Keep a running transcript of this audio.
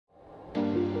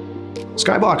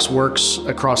Skybox works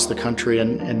across the country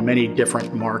in many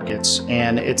different markets,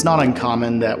 and it's not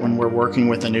uncommon that when we're working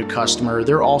with a new customer,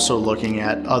 they're also looking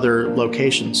at other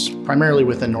locations, primarily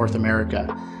within North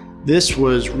America. This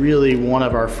was really one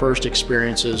of our first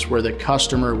experiences where the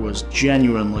customer was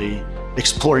genuinely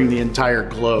exploring the entire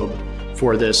globe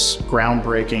for this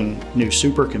groundbreaking new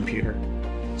supercomputer.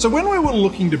 So when we were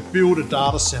looking to build a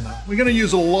data center, we're going to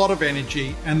use a lot of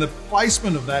energy, and the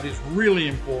placement of that is really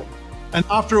important. And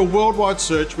after a worldwide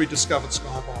search, we discovered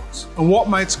Skybox. And what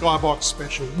made Skybox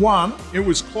special? One, it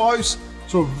was close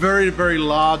to a very, very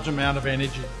large amount of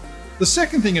energy. The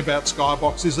second thing about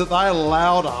Skybox is that they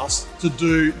allowed us to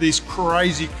do this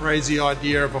crazy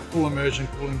idea of a full immersion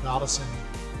cooling data center.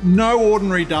 No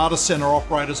ordinary data center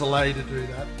operators allow you to do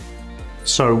that.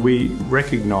 So we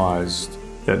recognised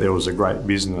that there was a great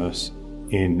business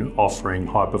in offering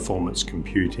high performance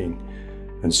computing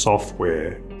and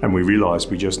software, and we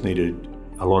realised we just needed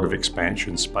a lot of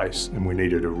expansion space and we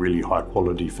needed a really high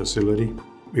quality facility.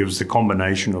 It was the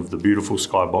combination of the beautiful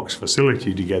Skybox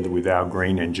facility together with our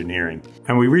green engineering.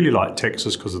 And we really liked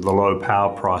Texas because of the low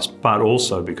power price, but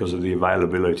also because of the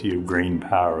availability of green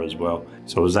power as well.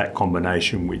 So it was that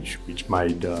combination which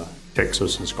made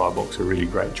Texas and Skybox a really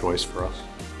great choice for us.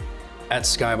 At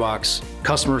Skybox,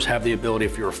 customers have the ability,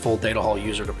 if you're a full data hall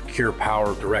user, to procure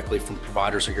power directly from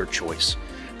providers of your choice.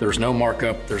 There's no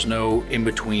markup, there's no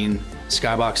in-between.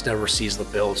 Skybox never sees the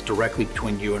bill. It's directly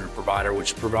between you and your provider,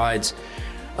 which provides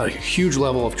a huge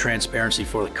level of transparency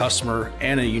for the customer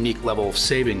and a unique level of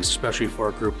savings, especially for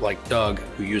a group like Doug,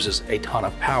 who uses a ton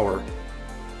of power.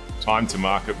 Time to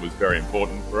market was very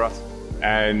important for us,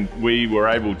 and we were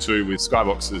able to, with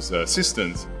Skybox's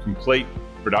assistance, complete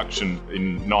production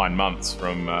in 9 months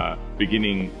from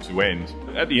beginning to end.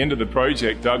 At the end of the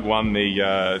project, Doug won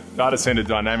the Data Center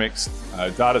Dynamics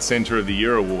Data Center of the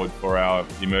Year award for our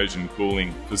immersion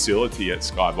cooling facility at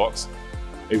Skybox.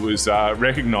 It was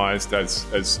recognised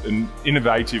as an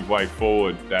innovative way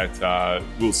forward that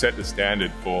will set the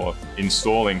standard for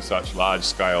installing such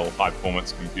large-scale,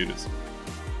 high-performance computers.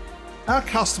 Our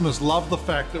customers love the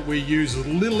fact that we use as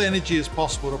little energy as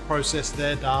possible to process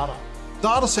their data.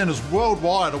 Data centers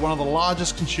worldwide are one of the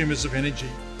largest consumers of energy.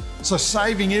 So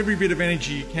saving every bit of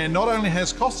energy you can not only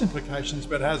has cost implications,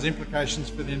 but has implications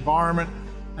for the environment,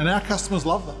 and our customers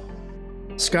love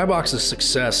that. Skybox's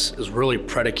success is really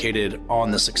predicated on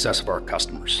the success of our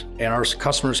customers. And our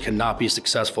customers cannot be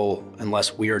successful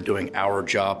unless we are doing our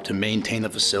job to maintain the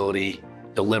facility,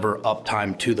 deliver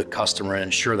uptime to the customer, and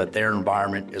ensure that their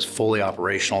environment is fully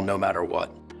operational no matter what.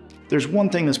 There's one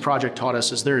thing this project taught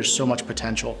us is there is so much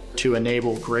potential to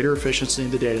enable greater efficiency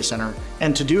in the data center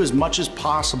and to do as much as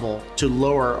possible to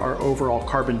lower our overall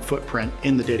carbon footprint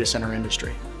in the data center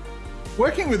industry.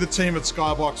 Working with the team at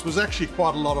Skybox was actually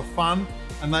quite a lot of fun,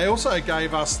 and they also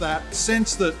gave us that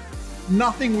sense that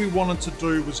nothing we wanted to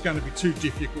do was going to be too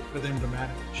difficult for them to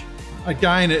manage.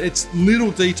 Again, it's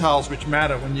little details which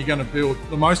matter when you're going to build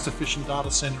the most efficient data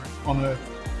center on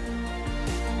Earth.